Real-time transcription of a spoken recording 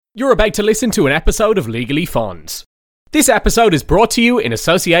You're about to listen to an episode of Legally Fond. This episode is brought to you in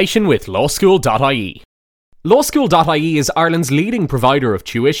association with lawschool.ie. Lawschool.ie is Ireland's leading provider of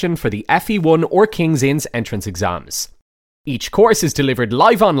tuition for the FE1 or King's Inns entrance exams. Each course is delivered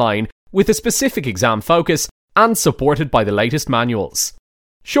live online with a specific exam focus and supported by the latest manuals.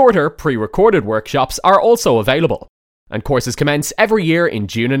 Shorter, pre-recorded workshops are also available, and courses commence every year in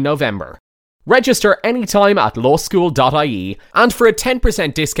June and November. Register anytime at lawschool.ie, and for a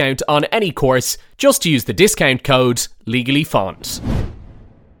 10% discount on any course, just use the discount code LEGALLYFOND.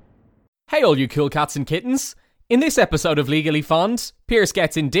 Hey all you cool cats and kittens. In this episode of Legally Fond, Pierce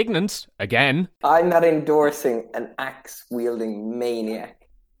gets indignant, again. I'm not endorsing an axe-wielding maniac.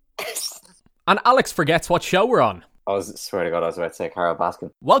 And Alex forgets what show we're on. Swear to God, I was about to say Carol Baskin.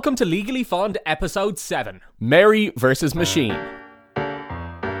 Welcome to Legally Fond episode 7, Mary vs. Machine.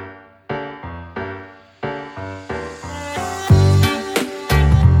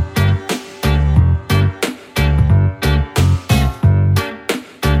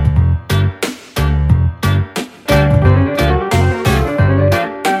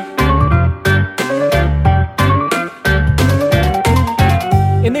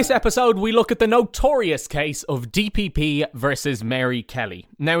 In this episode, we look at the notorious case of DPP versus Mary Kelly.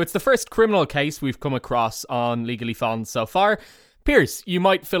 Now, it's the first criminal case we've come across on Legally Fond so far. Pierce, you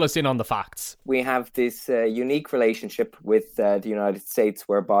might fill us in on the facts. We have this unique relationship with the United States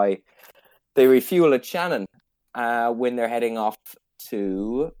whereby they refuel at Shannon when they're heading off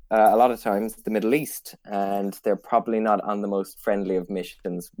to, a lot of times, the Middle East. And they're probably not on the most friendly of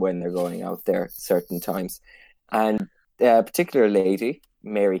missions when they're going out there certain times. And a particular lady,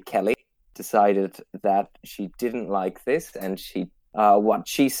 Mary Kelly, decided that she didn't like this, and she what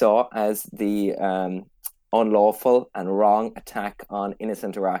she saw as the unlawful and wrong attack on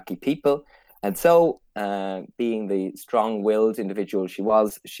innocent Iraqi people. And so, being the strong-willed individual she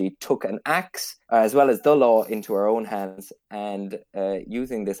was, she took an axe, as well as the law, into her own hands, and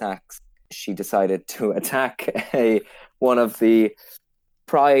using this axe, she decided to attack one of the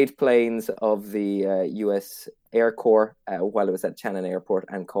Pride planes of the US Air Corps while it was at Shannon Airport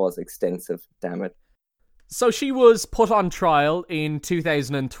and cause extensive damage. So she was put on trial in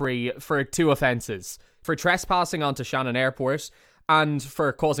 2003 for 2 offences, for trespassing onto Shannon Airport and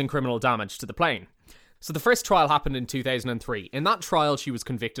for causing criminal damage to the plane. So the first trial happened in 2003. In that trial, she was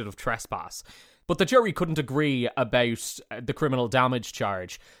convicted of trespass. But the jury couldn't agree about the criminal damage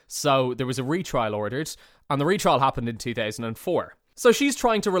charge. So there was a retrial ordered, and the retrial happened in 2004. So she's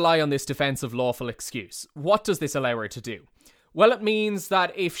trying to rely on this defence of lawful excuse. What does this allow her to do? Well, it means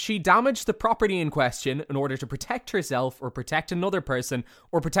that if she damaged the property in question in order to protect herself or protect another person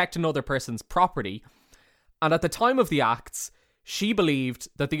or protect another person's property, and at the time of the acts, she believed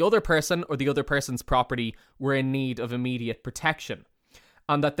that the other person or the other person's property were in need of immediate protection,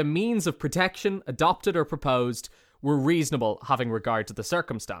 and that the means of protection adopted or proposed were reasonable having regard to the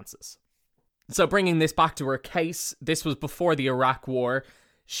circumstances. So bringing this back to her case, this was before the Iraq War.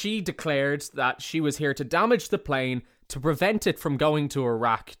 She declared that she was here to damage the plane to prevent it from going to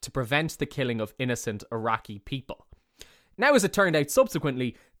Iraq, to prevent the killing of innocent Iraqi people. Now, as it turned out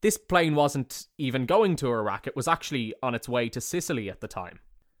subsequently, this plane wasn't even going to Iraq. It was actually on its way to Sicily at the time.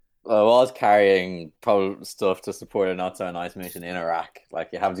 Well, I was carrying probably stuff to support a not so nice mission in Iraq. Like,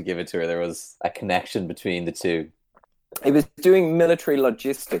 you have to give it to her. There was a connection between the two. It was doing military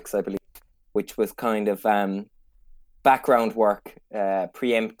logistics, I believe, which was kind of background work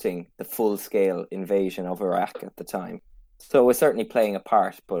preempting the full-scale invasion of Iraq at the time. So it was certainly playing a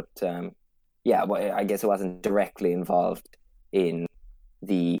part, but I guess it wasn't directly involved in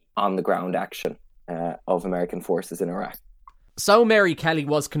the on-the-ground action of American forces in Iraq. So Mary Kelly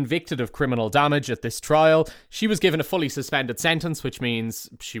was convicted of criminal damage at this trial. She was given a fully suspended sentence, which means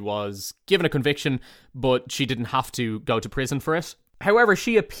she was given a conviction, but she didn't have to go to prison for it. However,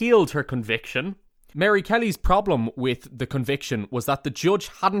 she appealed her conviction. Mary Kelly's problem with the conviction was that the judge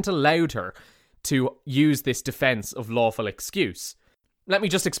hadn't allowed her to use this defence of lawful excuse. Let me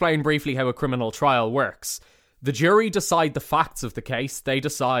just explain briefly how a criminal trial works. The jury decide the facts of the case, they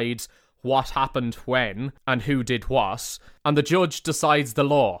decide what happened when and who did what, and the judge decides the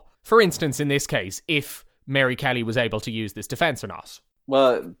law. For instance, in this case, if Mary Kelly was able to use this defence or not.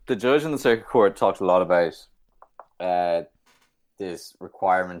 Well, the judge in the circuit court talked a lot about this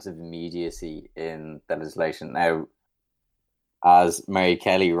requirement of immediacy in the legislation. Now, as Mary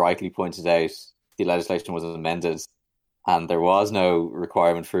Kelly rightly pointed out, the legislation was amended and there was no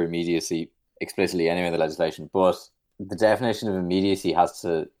requirement for immediacy explicitly anywhere in the legislation, but the definition of immediacy has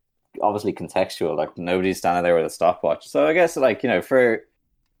to obviously contextual, like nobody's standing there with a stopwatch. So I guess, like, you know, for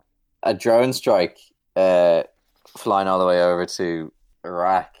a drone strike flying all the way over to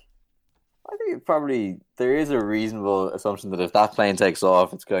Iraq. I think probably there is a reasonable assumption that if that plane takes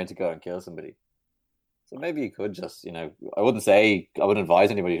off, it's going to go and kill somebody. So maybe you could just, I wouldn't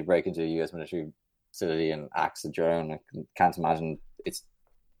advise anybody to break into a US military facility and axe a drone. I can't imagine it's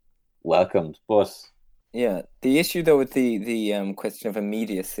welcomed. But yeah, the issue though with the question of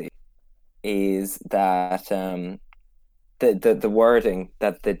immediacy is that the wording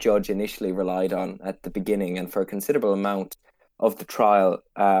that the judge initially relied on at the beginning and for a considerable amount of the trial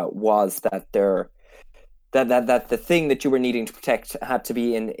was that that the thing that you were needing to protect had to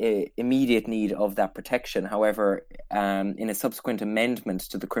be in immediate need of that protection. However, in a subsequent amendment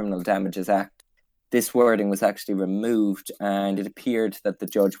to the Criminal Damages Act, this wording was actually removed, and it appeared that the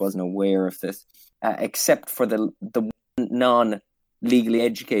judge wasn't aware of this, except for the non-legally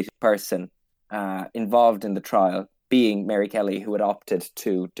educated person involved in the trial, being Mary Kelly, who had opted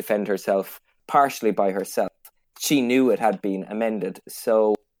to defend herself partially by herself. She knew it had been amended,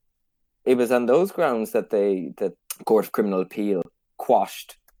 so it was on those grounds that the Court of Criminal Appeal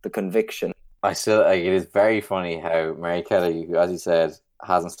quashed the conviction. it is very funny how Mary Kelly, who, as you said,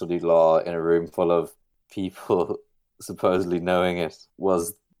 hasn't studied law, in a room full of people supposedly knowing it,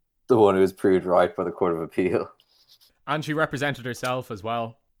 was the one who was proved right by the Court of Appeal. And she represented herself as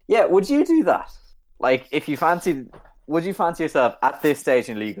well. Yeah, would you do that? Like, would you fancy yourself at this stage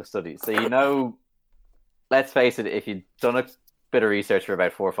in legal studies? So, let's face it, if you'd done a bit of research for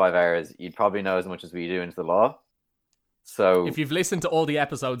about 4 or 5 hours, you'd probably know as much as we do into the law. So if you've listened to all the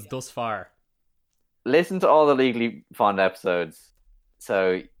episodes thus far, listen to all the Legally Fond episodes.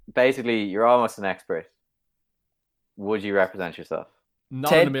 So basically, you're almost an expert. Would you represent yourself?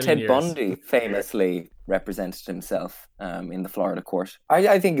 Not in a million Ted years. Bundy famously represented himself in the Florida court.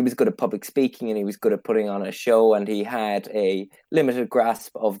 I think he was good at public speaking, and he was good at putting on a show, and he had a limited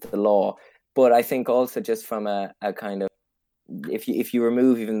grasp of the law. But I think also just from a kind of, if you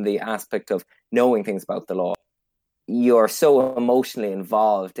remove even the aspect of knowing things about the law, you're so emotionally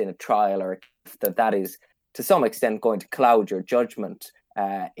involved in a trial or that is to some extent going to cloud your judgment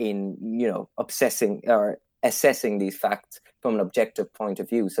in obsessing or assessing these facts from an objective point of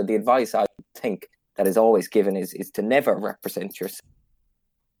view. So the advice I think that is always given is to never represent yourself.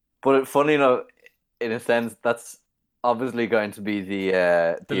 But funny enough, in a sense, that's obviously going to be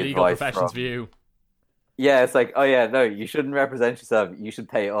the legal advice profession's view. Yeah, it's like, oh yeah, no, you shouldn't represent yourself. You should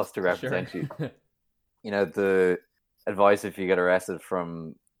pay us to represent you. The advice if you get arrested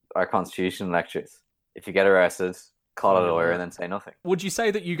from our Constitution lectures: if you get arrested, call a lawyer and then say nothing. Would you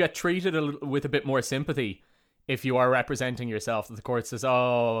say that you get treated with a bit more sympathy if you are representing yourself? That the court says,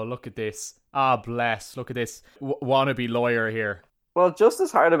 "Oh, look at this! Bless! Look at this wannabe lawyer here." Well,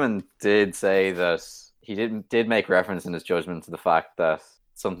 Justice Hardiman did say that he did make reference in his judgment to the fact that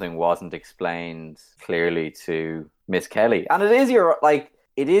something wasn't explained clearly to Miss Kelly, and it is your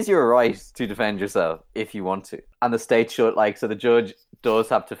right to defend yourself if you want to, and the state should so the judge does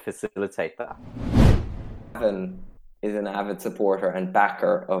have to facilitate that. Evan is an avid supporter and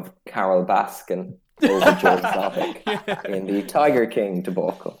backer of Carol Baskin over Joe Exotic in the Tiger King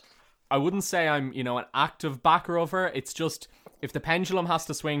debacle. I wouldn't say I'm, an active backer of her. It's just if the pendulum has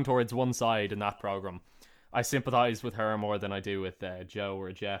to swing towards one side in that program, I sympathise with her more than I do with Joe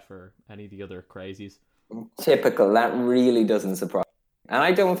or Jeff or any of the other crazies. Typical. That really doesn't surprise me. And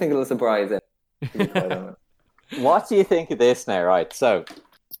I don't think it'll surprise him. What do you think of this now, right? So,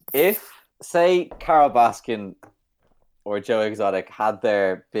 if, say, Carol Baskin or Joe Exotic had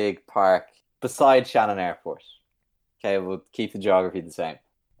their big park beside Shannon Airport, okay, we'll keep the geography the same.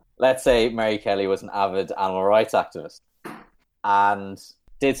 Let's say Mary Kelly was an avid animal rights activist and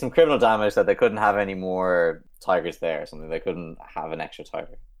did some criminal damage that they couldn't have any more tigers there or something. They couldn't have an extra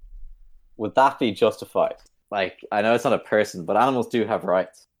tiger. Would that be justified? I know it's not a person, but animals do have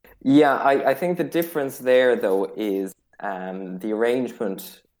rights. Yeah, I think the difference there, though, is the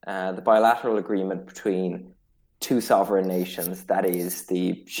arrangement, the bilateral agreement between two sovereign nations, that is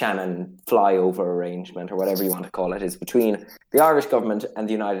the Shannon flyover arrangement, or whatever you want to call it, is between the Irish government and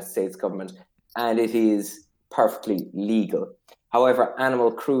the United States government, and it is perfectly legal. However,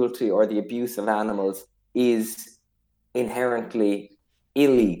 animal cruelty or the abuse of animals is inherently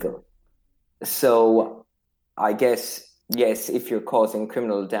illegal. So I guess, yes, if you're causing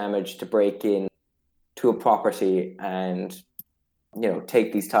criminal damage to break in to a property and,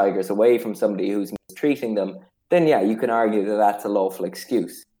 take these tigers away from somebody who's mistreating them, then yeah, you can argue that that's a lawful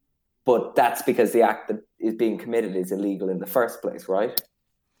excuse. But that's because the act that is being committed is illegal in the first place, right?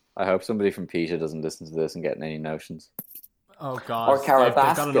 I hope somebody from PETA doesn't listen to this and get any notions. Oh God! Or Carol They've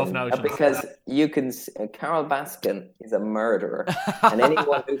got enough Baskin, notions. because Carol Baskin is a murderer, and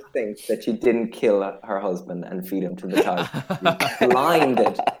anyone who thinks that she didn't kill her husband and feed him to the tigers is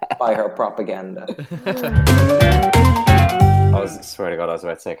blinded by her propaganda. Swear to God, I was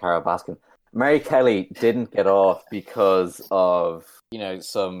about to say Carol Baskin. Mary Kelly didn't get off because of,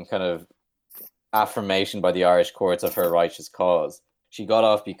 some kind of affirmation by the Irish courts of her righteous cause. She got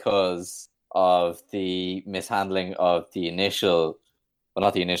off because of the mishandling of the Ennis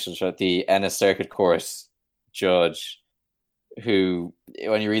Circuit Court judge, who,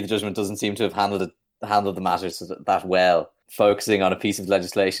 when you read the judgment, doesn't seem to have handled the matters that well, focusing on a piece of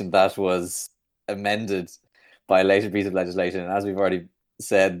legislation that was amended by a later piece of legislation. And as we've already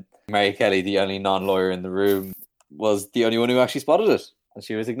said, Mary Kelly, the only non-lawyer in the room, was the only one who actually spotted it, and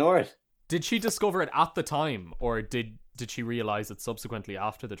she was ignored. Did she discover it at the time, or did she realise it subsequently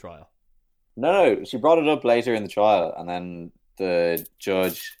after the trial? No, she brought it up later in the trial, and then the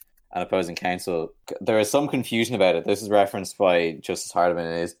judge and opposing counsel, there is some confusion about it. This is referenced by Justice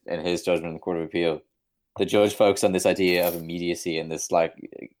Hardiman in his judgment in the Court of Appeal. The judge focused on this idea of immediacy and this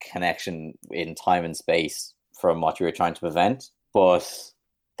connection in time and space from what you were trying to prevent, but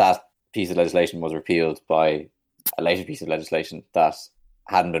that piece of legislation was repealed by a later piece of legislation that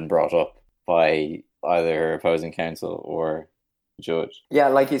hadn't been brought up by either her opposing counsel or judge. Yeah,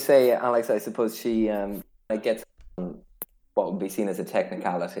 like you say, Alex, I suppose she gets what would be seen as a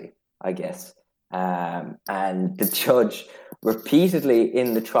technicality, I guess. And the judge repeatedly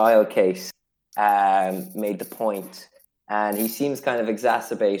in the trial case made the point, and he seems kind of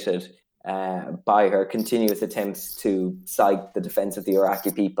exacerbated by her continuous attempts to cite the defense of the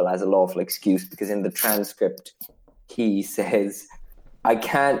Iraqi people as a lawful excuse, because in the transcript he says, "I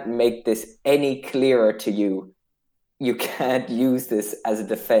can't make this any clearer to you. You can't use this as a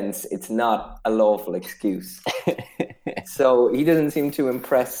defense. It's not a lawful excuse." So he doesn't seem too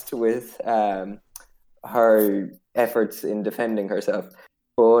impressed with her efforts in defending herself.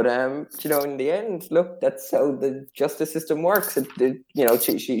 But in the end, look, that's how the justice system works.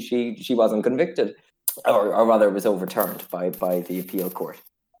 She wasn't convicted, or rather, was overturned by the appeal court.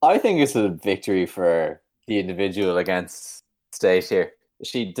 I think it's a victory for the individual against the state here.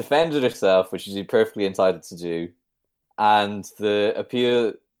 She defended herself, which she's perfectly entitled to do. And the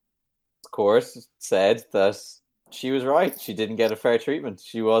appeal court said that she was right. She didn't get a fair treatment.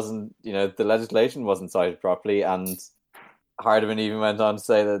 She wasn't, the legislation wasn't cited properly. And Hardiman even went on to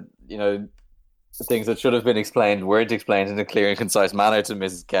say that, things that should have been explained weren't explained in a clear and concise manner to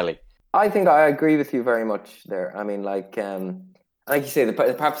Mrs. Kelly. I think I agree with you very much there. I mean, like you say,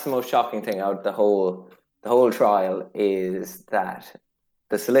 perhaps the most shocking thing out of the whole trial is that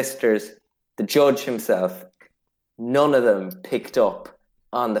the solicitors, the judge himself, none of them picked up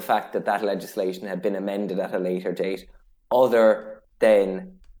on the fact that legislation had been amended at a later date, other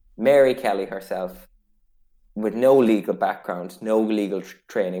than Mary Kelly herself, with no legal background, no legal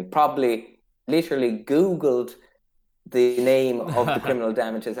training, probably literally Googled the name of the Criminal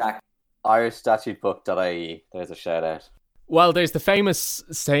Damages Act. IrishStatuteBook.ie, there's a shout out. Well, there's the famous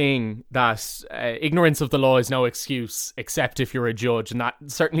saying that ignorance of the law is no excuse, except if you're a judge, and that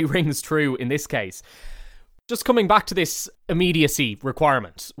certainly rings true in this case. Just coming back to this immediacy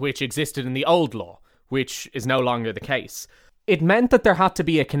requirement, which existed in the old law, which is no longer the case. It meant that there had to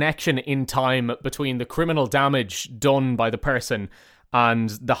be a connection in time between the criminal damage done by the person and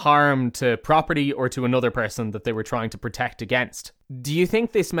the harm to property or to another person that they were trying to protect against. Do you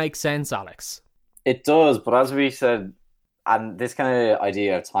think this makes sense, Alex? It does, but as we said, and this kind of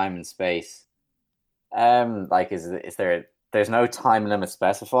idea of time and space, there's no time limit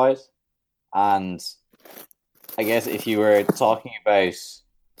specified, and I guess if you were talking about,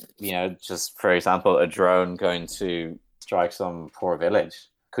 just for example, a drone going to strike some poor village,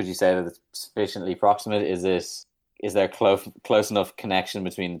 could you say that it's sufficiently proximate? Is there close enough connection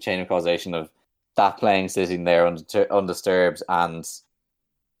between the chain of causation of that plane sitting there undisturbed and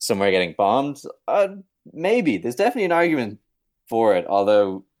somewhere getting bombed? Maybe. There's definitely an argument for it,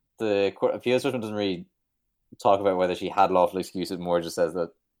 although the appeals judgment doesn't really talk about whether she had lawful excuse. It more just says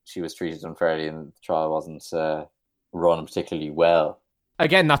that she was treated unfairly and the trial wasn't run particularly well.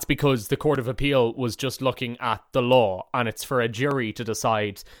 Again, that's because the Court of Appeal was just looking at the law, and it's for a jury to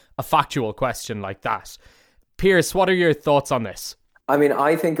decide a factual question like that. Pierce, what are your thoughts on this? I mean,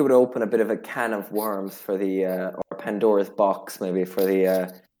 I think it would open a bit of a can of worms for or Pandora's box maybe for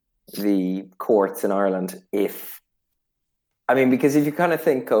the courts in Ireland because if you kind of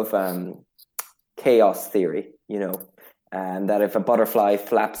think of chaos theory, and that if a butterfly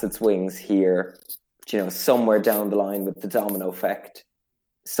flaps its wings here, somewhere down the line with the domino effect,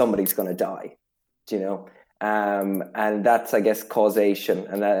 somebody's going to die, and that's, I guess, causation,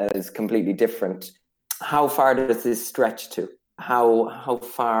 and that is completely different. How far does this stretch to? How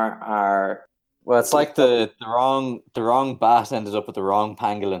far are? Well, it's like the wrong bat ended up with the wrong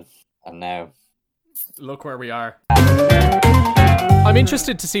pangolin, and now look where we are. I'm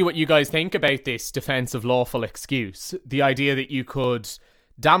interested to see what you guys think about this defense of lawful excuse. The idea that you could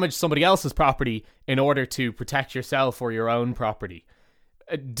damage somebody else's property in order to protect yourself or your own property.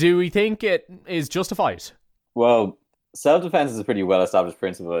 Do we think it is justified? Well, self-defense is a pretty well-established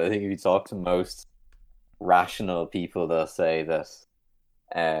principle. I think if you talk to most rational people, they'll say that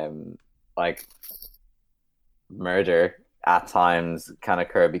like murder at times can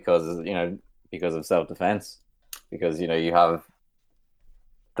occur because of self-defense, because you have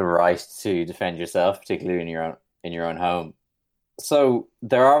the right to defend yourself, particularly in your own home. So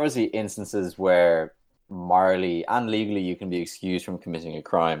there are obviously instances where morally and legally you can be excused from committing a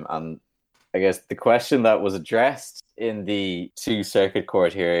crime, and I guess the question that was addressed in the 2 circuit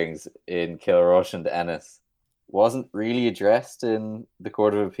court hearings in Kilrush and Ennis wasn't really addressed in the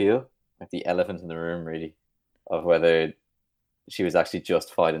Court of Appeal, like the elephant in the room, really, of whether she was actually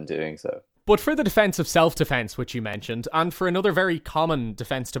justified in doing so. But for the defence of self-defence, which you mentioned, and for another very common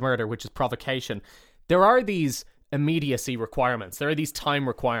defence to murder, which is provocation, there are these immediacy requirements. There are these time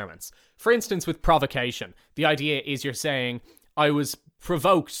requirements. For instance, with provocation, the idea is you're saying, I was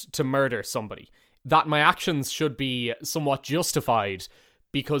provoked to murder somebody, that my actions should be somewhat justified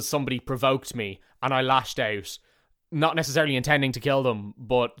because somebody provoked me and I lashed out, not necessarily intending to kill them,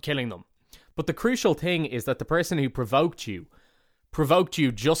 but killing them. But the crucial thing is that the person who provoked you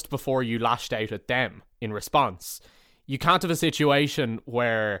just before you lashed out at them in response. You can't have a situation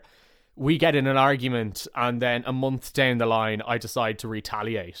where we get in an argument and then a month down the line I decide to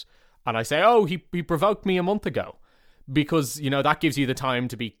retaliate and I say, oh, he provoked me a month ago, because that gives you the time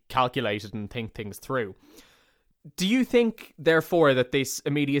to be calculated and think things through. Do you think therefore that this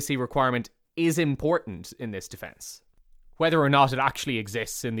immediacy requirement is important in this defense, whether or not it actually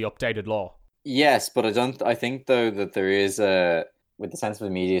exists in the updated law? Yes, but I think though that there is with the sense of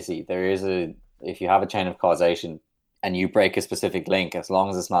immediacy, there is if you have a chain of causation and you break a specific link, as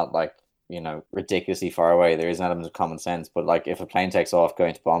long as it's not like, ridiculously far away, there is an element of common sense. But like if a plane takes off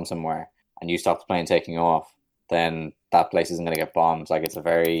going to bomb somewhere and you stop the plane taking off, then that place isn't going to get bombed. Like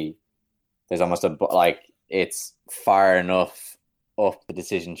there's almost it's far enough up the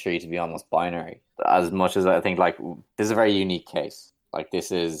decision tree to be almost binary. As much as I think like this is a very unique case. Like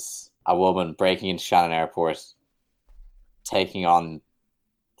this is a woman breaking into Shannon Airport, taking on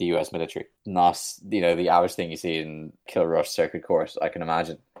the US military. Not, the average thing you see in Kilrush Circuit Court, I can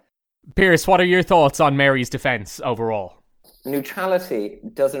imagine. Pierce, what are your thoughts on Mary's defence overall? Neutrality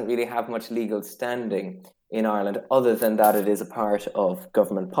doesn't really have much legal standing in Ireland, other than that it is a part of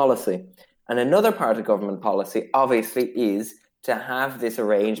government policy. And another part of government policy, obviously, is to have this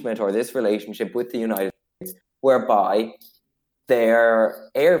arrangement or this relationship with the United States whereby their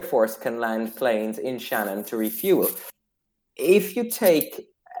Air Force can land planes in Shannon to refuel. If you take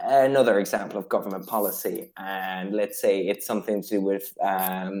another example of government policy, and let's say it's something to do with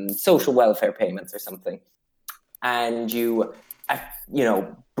social welfare payments or something, and you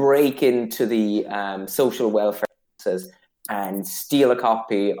break into the social welfare services and steal a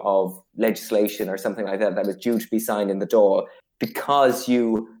copy of legislation or something like that was due to be signed in the Dáil because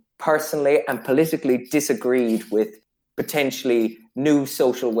you personally and politically disagreed with potentially new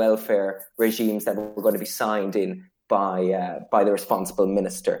social welfare regimes that were going to be signed in by the responsible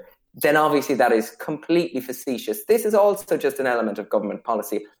minister, then obviously that is completely facetious. This is also just an element of government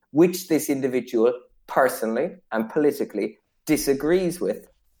policy which this individual personally and politically disagrees with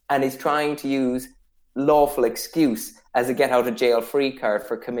and is trying to use lawful excuse as a get-out-of-jail-free card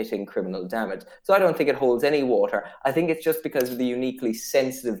for committing criminal damage. So I don't think it holds any water. I think it's just because of the uniquely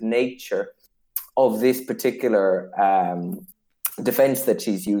sensitive nature of this particular defense that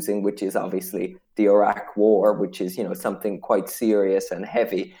she's using, which is obviously the Iraq war, which is, something quite serious and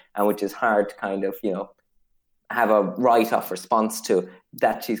heavy, and which is hard to kind of, have a write-off response to,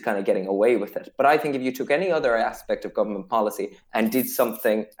 that she's kind of getting away with it. But I think if you took any other aspect of government policy and did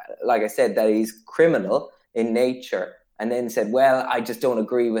something, like I said, that is criminal in nature, and then said, well, I just don't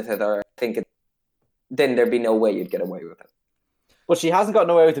agree with it, or I think it, then there'd be no way you'd get away with it. Well, she hasn't gotten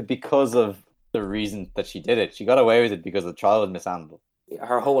away with it because of the reason that she did it. She got away with it because the trial was mishandled.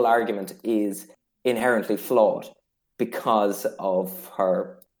 Her whole argument is inherently flawed because of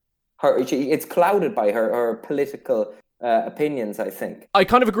her it's clouded by her political opinions, I think. I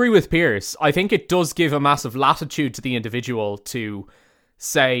kind of agree with Pierce. I think it does give a massive latitude to the individual to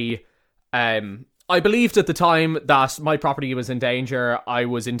say, I believed at the time that my property was in danger, I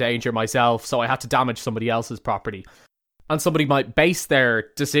was in danger myself, so I had to damage somebody else's property. And somebody might base their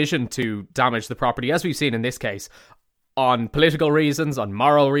decision to damage the property, as we've seen in this case, on political reasons, on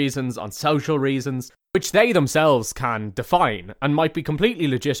moral reasons, on social reasons, which they themselves can define and might be completely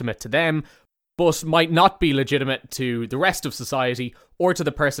legitimate to them, but might not be legitimate to the rest of society or to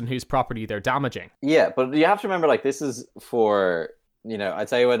the person whose property they're damaging. Yeah, but you have to remember, like, this is for, I'd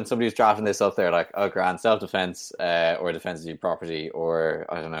say when somebody's drafting this up, they're like, oh, grand, self-defense or defense of your property or,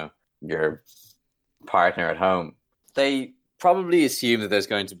 I don't know, your partner at home. They probably assume that there's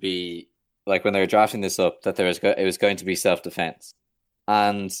going to be, like, when they're drafting this up, that it was going to be self-defense.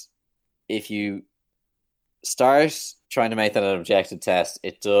 And if you start trying to make that an objective test,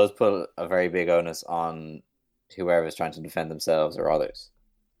 it does put a very big onus on whoever is trying to defend themselves or others.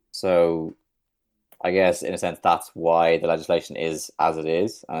 So I guess, in a sense, that's why the legislation is as it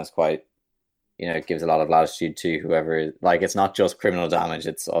is. And it's quite, it gives a lot of latitude to whoever, like, it's not just criminal damage,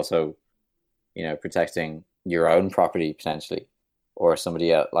 it's also, protecting your own property potentially, or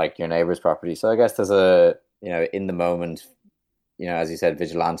somebody else, like your neighbor's property. So I guess there's a, in the moment, as you said,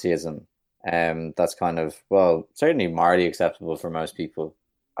 vigilantism. That's kind of, well, certainly morally acceptable for most people,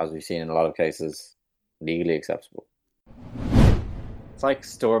 as we've seen in a lot of cases, legally acceptable. It's like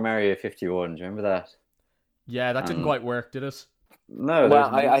Storm Area 51. Do you remember that? Yeah, that didn't quite work, did it? No.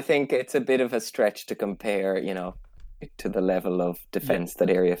 Well, I think it's a bit of a stretch to compare, to the level of defense that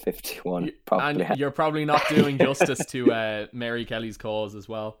Area 51 probably had. You're probably not doing justice to Mary Kelly's cause as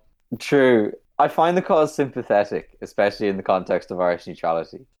well. True. I find the cause sympathetic, especially in the context of Irish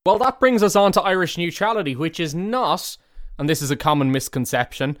neutrality. Well, that brings us on to Irish neutrality, which is not, and this is a common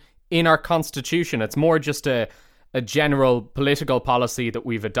misconception, in our constitution. It's more just a general political policy that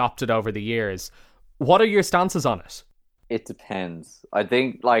we've adopted over the years. What are your stances on it? It depends. I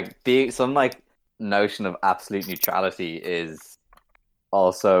think some notion of absolute neutrality is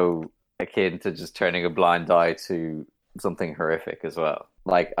also akin to just turning a blind eye to something horrific as well.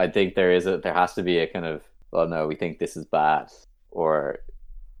 Like, I think there has to be a kind of, well, no, we think this is bad, or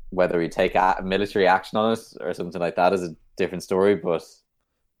whether we take military action on it or something like that is a different story. But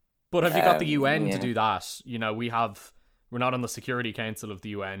have you got the UN to do that? We're not on the Security Council of the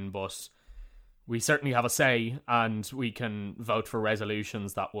UN, but we certainly have a say, and we can vote for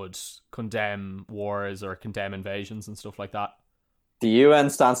resolutions that would condemn wars or condemn invasions and stuff like that. The UN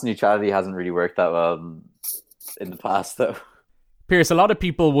stance on neutrality hasn't really worked that well in the past, though. Pierce, a lot of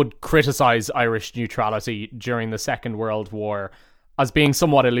people would criticise Irish neutrality during the Second World War as being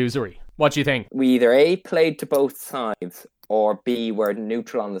somewhat illusory. What do you think? We either A, played to both sides, or B, were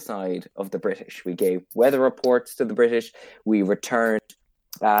neutral on the side of the British. We gave weather reports to the British. We returned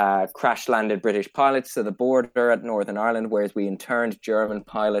crash-landed British pilots to the border at Northern Ireland, whereas we interned German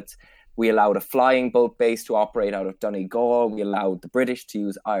pilots. We allowed a flying boat base to operate out of Donegal. We allowed the British to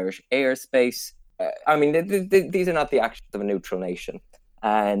use Irish airspace. These are not the actions of a neutral nation.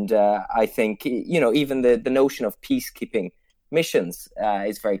 And I think, even the notion of peacekeeping missions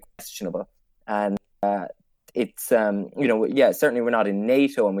is very questionable. And it's, certainly we're not in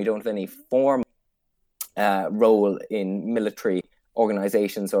NATO, and we don't have any formal role in military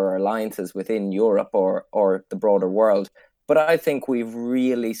organizations or alliances within Europe or the broader world. But I think we've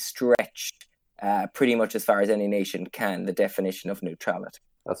really stretched pretty much as far as any nation can the definition of neutrality.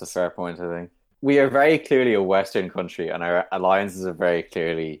 That's a fair point, I think. We are very clearly a Western country, and our alliances are very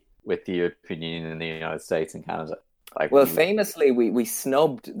clearly with the European Union and the United States and Canada. Famously, we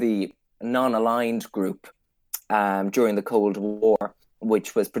snubbed the non-aligned group during the Cold War,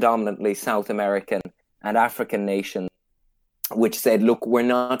 which was predominantly South American and African nations, which said, look, we're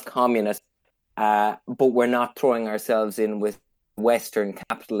not communist, but we're not throwing ourselves in with Western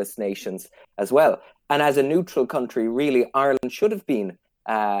capitalist nations as well. And as a neutral country, really, Ireland should have been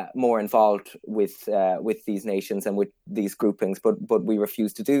more involved with these nations and with these groupings, but we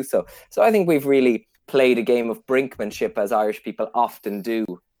refuse to do so. So I think we've really played a game of brinkmanship, as Irish people often do,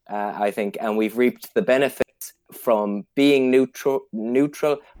 I think, and we've reaped the benefits from being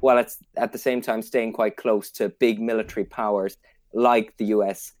neutral while it's at the same time staying quite close to big military powers like the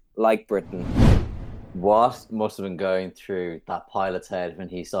US, like Britain. What must have been going through that pilot's head when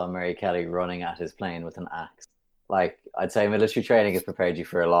he saw Mary Kelly running at his plane with an axe? Like, I'd say military training has prepared you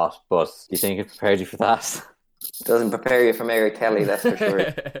for a lot, but do you think it prepared you for that? Doesn't prepare you for Mary Kelly, that's for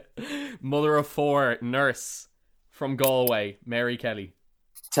sure. Mother of four, nurse from Galway, Mary Kelly.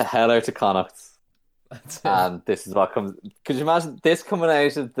 To hell or to Connacht. And this is what comes... Could you imagine this coming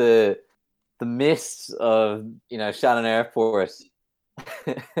out of the mist of, Shannon Airport?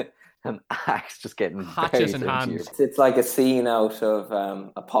 An axe just getting Hatchet buried in into hand. your- It's like a scene out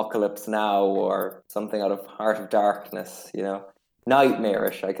of Apocalypse Now or something out of Heart of Darkness, you know.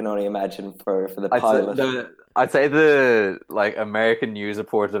 Nightmarish, I can only imagine for the pilot. I'd say the like American news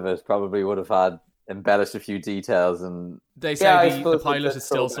report of it probably would have had embellished a few details, and They say I the suppose pilot that's is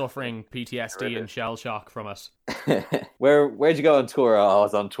still so- suffering PTSD and shell shock from it. where'd you go on tour? Oh, I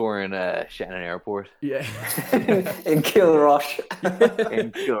was on tour in Shannon Airport Yeah. In Kilrush.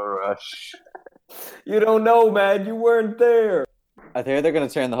 in Kilrush. You don't know, man. You weren't there. I think they're going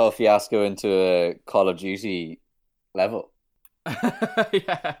to turn the whole fiasco into a Call of Duty level.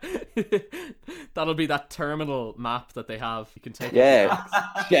 Yeah. That'll be that terminal map that they have. You can take Yeah,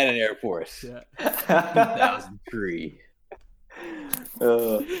 Shannon Airport, it. 2003.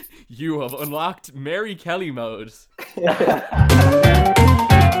 You have unlocked Mary Kelly mode.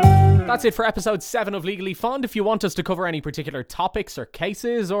 That's it for episode 7 of Legally Fond. If you want us to cover any particular topics or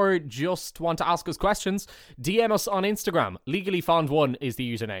cases, or just want to ask us questions, DM us on Instagram. LegallyFond1 is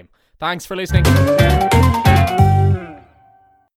the username. Thanks for listening.